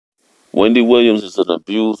Wendy Williams is an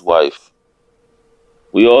abused wife.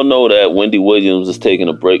 We all know that Wendy Williams is taking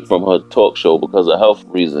a break from her talk show because of health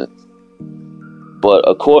reasons. But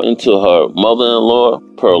according to her mother-in-law,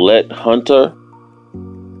 Pearlette Hunter,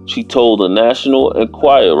 she told the National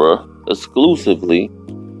Enquirer exclusively,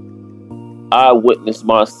 "I witnessed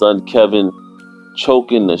my son Kevin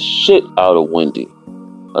choking the shit out of Wendy.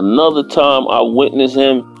 Another time I witnessed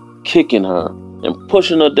him kicking her and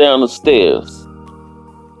pushing her down the stairs.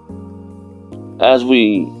 As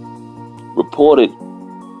we reported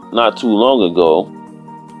not too long ago,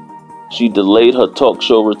 she delayed her talk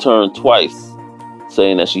show return twice,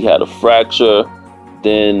 saying that she had a fracture,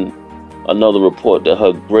 then another report that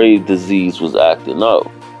her grave disease was acting up.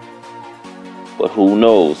 But who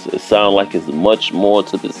knows? It sounds like it's much more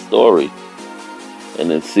to this story.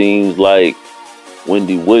 And it seems like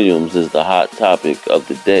Wendy Williams is the hot topic of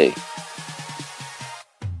the day.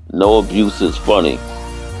 No abuse is funny.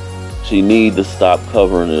 She needs to stop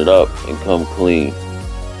covering it up and come clean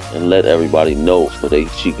and let everybody know so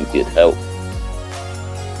she can get help."